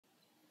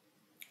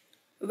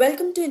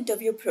Welcome to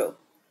InterviewPro.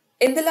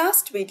 In the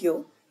last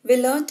video,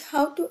 we learned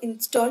how to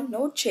install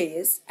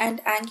Node.js and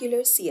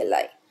Angular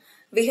CLI.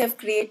 We have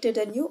created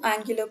a new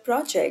Angular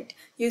project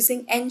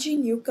using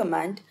ng-new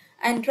command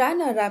and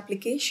ran our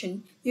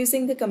application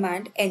using the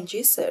command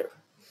ng-serve.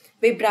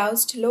 We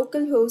browsed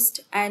localhost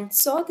and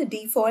saw the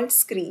default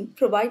screen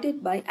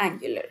provided by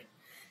Angular.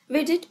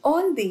 We did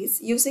all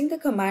these using the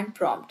command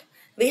prompt.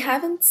 We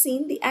haven't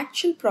seen the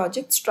actual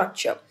project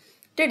structure.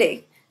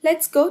 Today,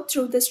 let's go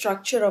through the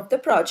structure of the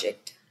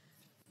project.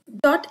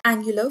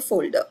 .angular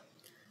folder.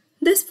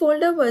 This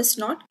folder was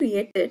not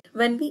created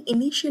when we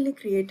initially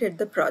created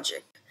the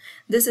project.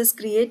 This is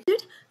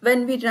created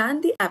when we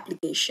ran the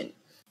application.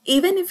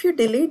 Even if you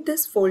delete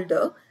this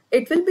folder,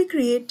 it will be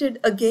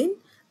created again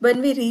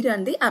when we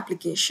rerun the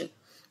application.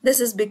 This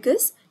is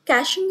because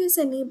caching is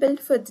enabled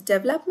for the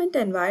development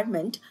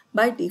environment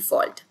by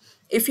default.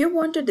 If you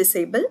want to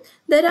disable,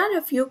 there are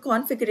a few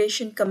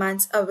configuration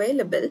commands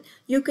available.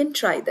 You can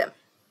try them.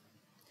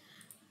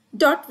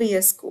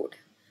 .vs Code.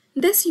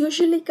 This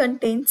usually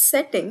contains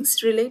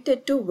settings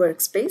related to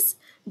workspace,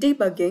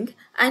 debugging,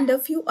 and a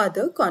few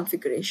other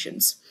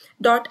configurations.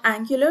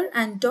 .angular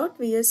and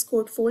 .vs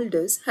Code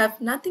folders have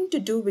nothing to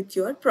do with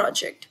your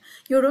project.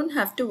 You don't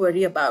have to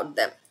worry about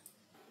them.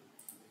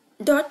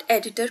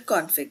 .editor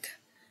config.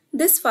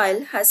 This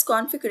file has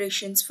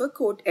configurations for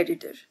code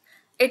editor.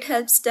 It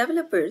helps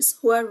developers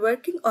who are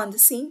working on the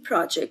same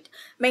project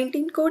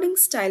maintain coding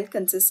style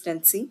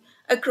consistency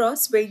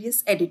across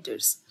various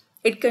editors.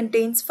 It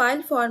contains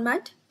file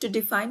format to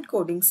define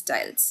coding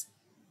styles.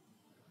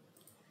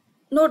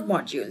 Node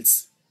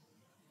modules.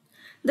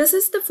 This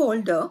is the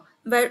folder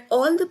where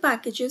all the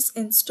packages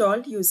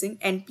installed using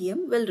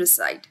npm will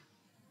reside.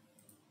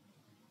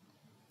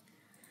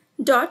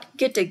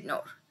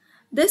 .gitignore.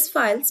 This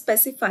file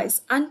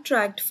specifies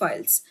untracked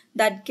files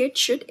that Git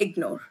should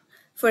ignore.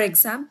 For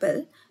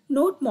example,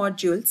 Node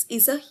modules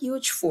is a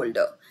huge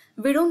folder.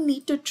 We don't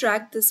need to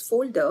track this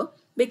folder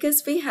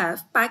because we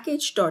have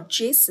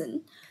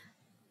package.json,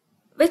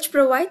 which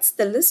provides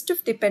the list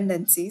of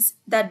dependencies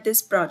that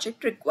this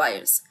project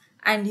requires.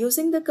 And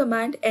using the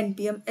command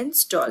npm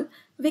install,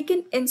 we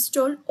can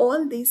install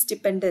all these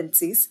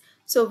dependencies,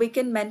 so we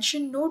can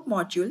mention node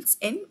modules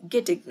in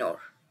gitignore.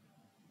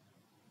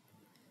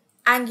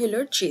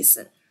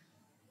 Angular.json.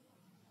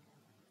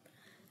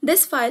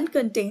 This file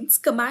contains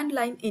command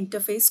line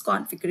interface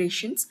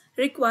configurations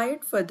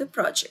required for the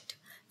project.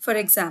 For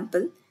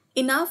example,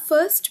 in our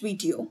first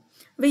video,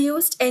 we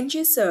used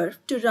ng-serve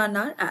to run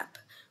our app.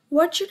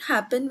 What should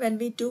happen when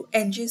we do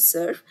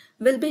ng-serve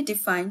will be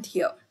defined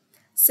here.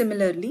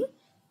 Similarly,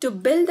 to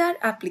build our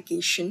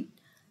application,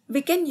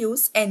 we can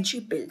use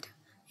ng-build.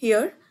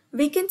 Here,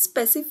 we can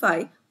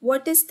specify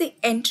what is the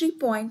entry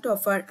point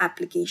of our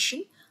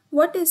application,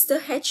 what is the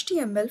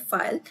HTML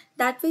file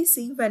that we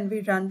see when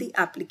we run the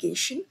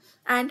application,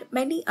 and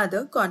many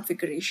other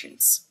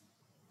configurations.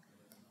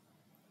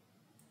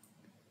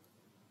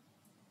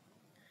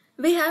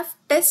 We have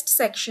test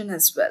section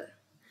as well.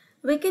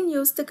 We can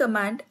use the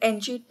command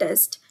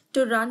ng-test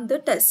to run the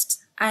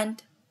tests,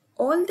 and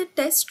all the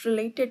test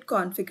related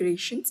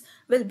configurations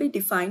will be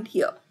defined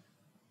here.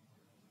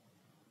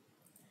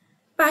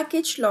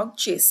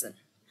 Package-lock.json.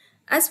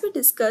 As we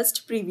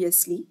discussed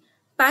previously,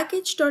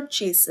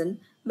 package.json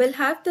will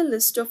have the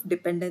list of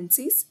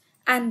dependencies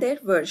and their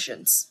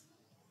versions.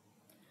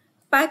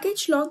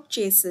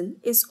 Package-lock.json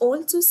is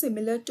also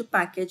similar to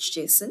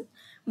package.json,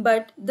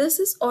 but this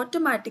is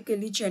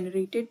automatically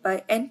generated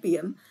by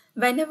npm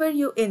whenever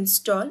you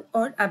install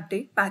or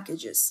update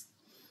packages.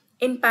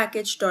 In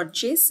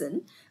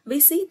package.json, we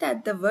see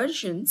that the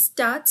version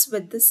starts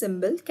with the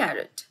symbol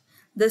caret.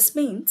 This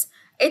means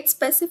it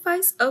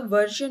specifies a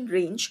version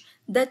range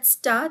that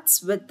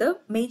starts with the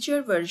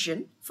major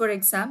version, for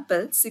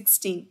example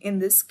 16 in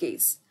this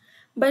case.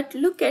 But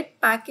look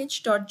at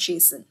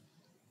package.json.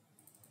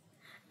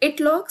 It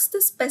logs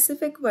the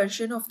specific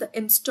version of the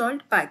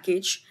installed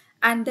package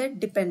and their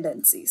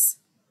dependencies.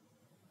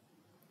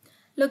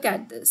 Look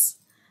at this.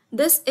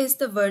 This is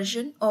the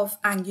version of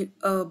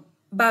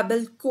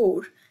Babel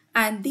core,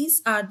 and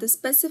these are the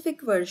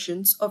specific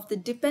versions of the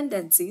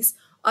dependencies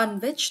on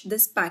which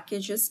this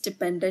package is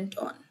dependent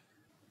on.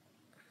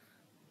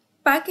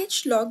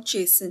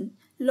 Package-lock.json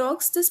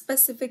logs the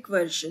specific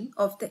version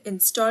of the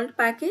installed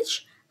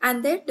package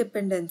and their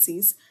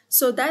dependencies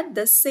so that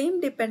the same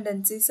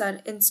dependencies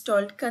are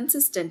installed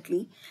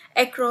consistently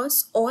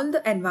across all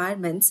the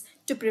environments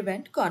to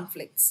prevent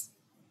conflicts.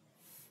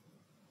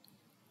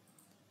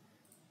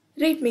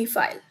 README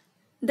file.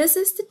 This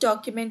is the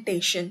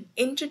documentation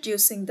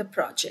introducing the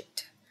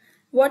project.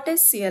 What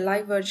is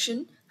CLI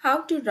version,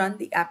 how to run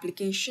the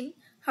application,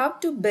 how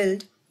to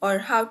build or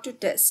how to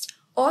test.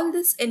 All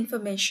this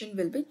information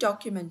will be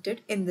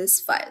documented in this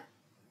file.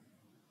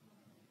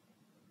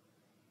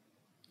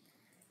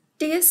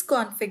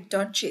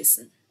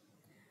 tsconfig.json.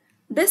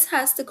 This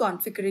has the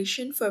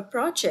configuration for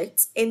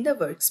projects in the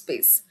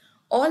workspace.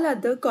 All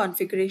other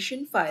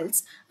configuration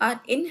files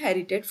are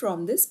inherited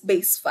from this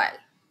base file.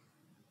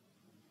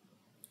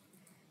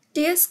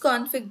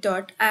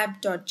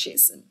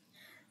 tsconfig.app.json.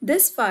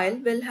 This file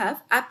will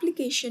have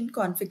application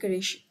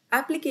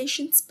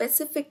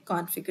specific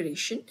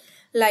configuration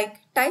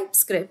like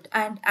TypeScript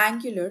and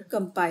Angular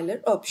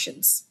compiler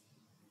options.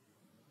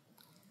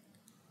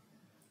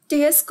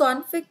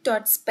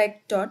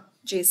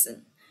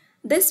 tsconfig.spec.json.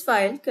 This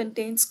file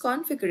contains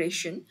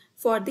configuration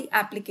for the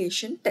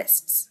application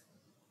tests.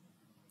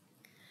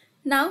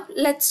 Now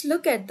let's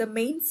look at the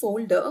main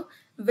folder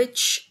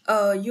which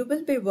you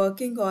will be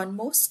working on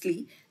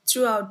mostly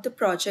throughout the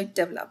project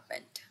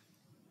development.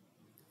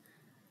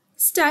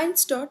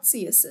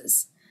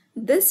 Styles.css.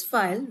 This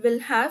file will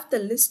have the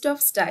list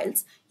of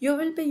styles you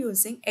will be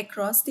using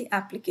across the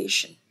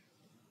application.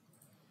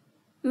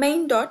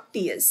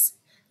 Main.ts.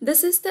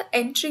 This is the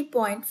entry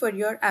point for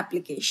your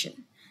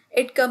application.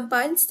 It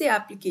compiles the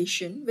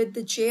application with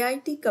the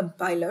JIT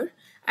compiler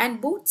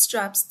and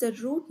bootstraps the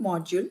root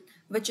module,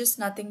 which is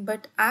nothing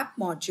but app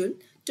module,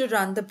 to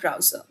run the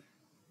browser.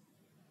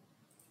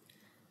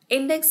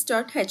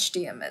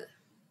 Index.html.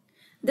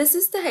 This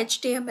is the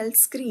HTML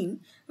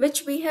screen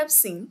which we have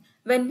seen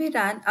when we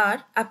ran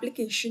our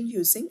application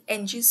using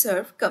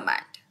ngserve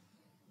command.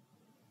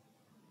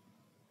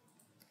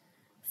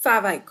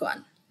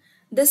 Favicon.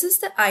 This is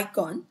the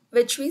icon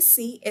which we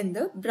see in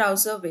the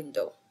browser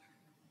window.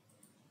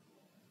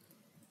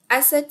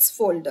 Assets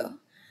folder.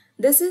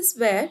 This is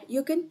where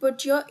you can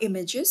put your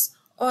images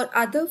or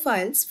other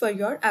files for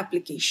your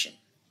application.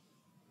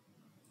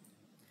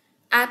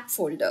 App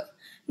folder.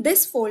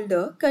 This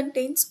folder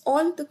contains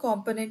all the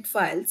component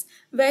files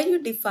where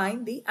you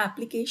define the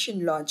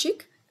application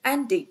logic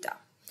and data.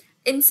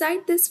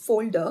 Inside this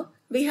folder,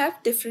 we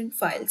have different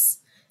files.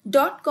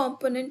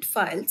 .component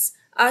files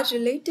are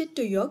related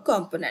to your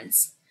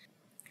components.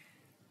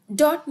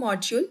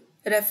 .module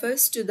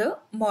refers to the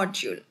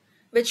module,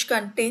 which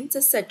contains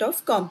a set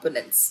of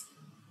components.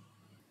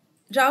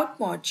 Route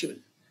module.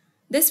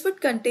 This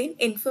would contain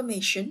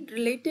information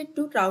related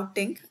to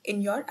routing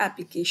in your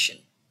application.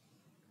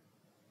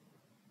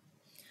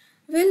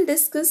 We'll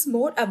discuss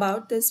more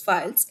about these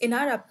files in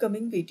our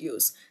upcoming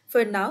videos.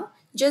 For now,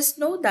 just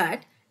know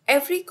that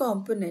every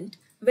component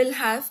will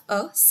have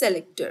a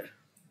selector.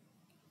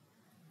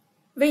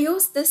 We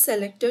use this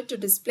selector to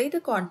display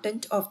the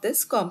content of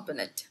this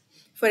component.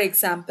 For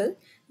example,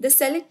 the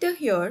selector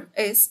here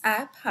is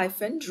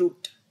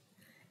app-root.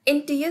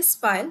 In TS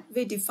file,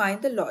 we define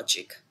the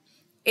logic.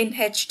 In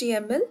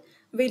HTML,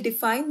 we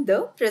define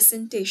the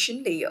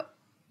presentation layer.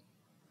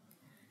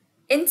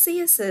 In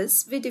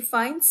CSS, we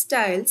define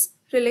styles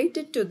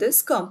related to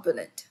this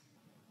component.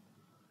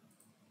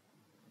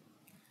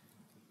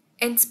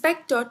 In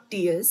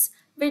spec.ts,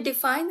 we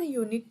define a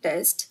unit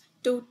test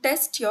to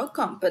test your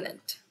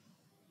component.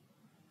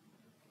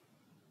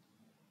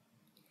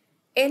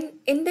 In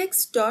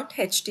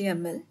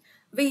index.html,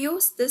 we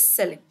use this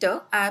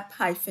selector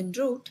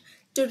app-root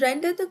to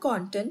render the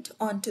content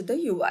onto the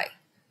UI.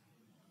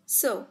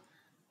 So,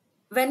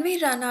 when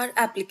we run our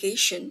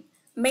application,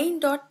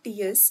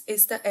 main.ts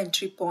is the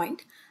entry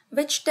point,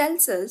 which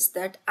tells us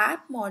that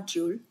app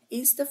module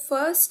is the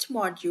first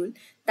module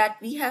that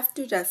we have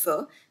to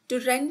refer to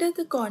render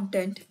the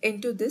content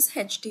into this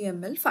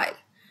HTML file.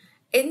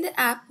 In the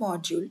app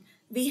module,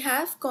 we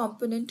have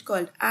component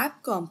called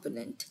app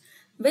component,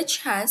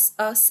 which has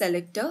a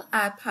selector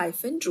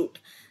app-root.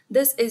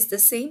 This is the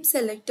same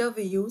selector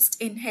we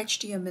used in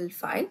HTML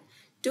file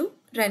to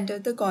render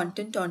the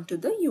content onto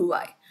the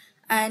UI.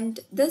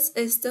 And this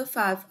is the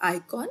fav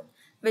icon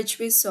which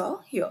we saw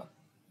here.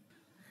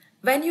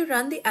 When you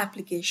run the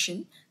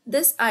application,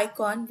 this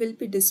icon will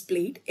be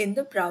displayed in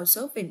the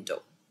browser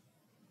window.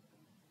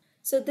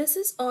 So this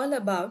is all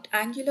about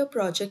Angular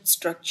project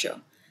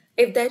structure.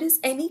 If there is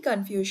any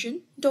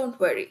confusion, don't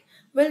worry.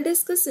 We'll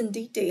discuss in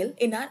detail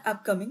in our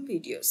upcoming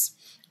videos.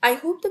 I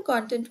hope the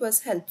content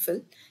was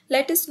helpful.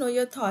 Let us know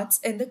your thoughts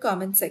in the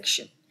comment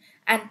section.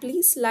 And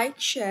please like,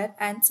 share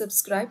and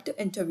subscribe to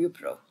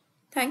InterviewPro.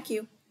 Thank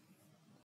you.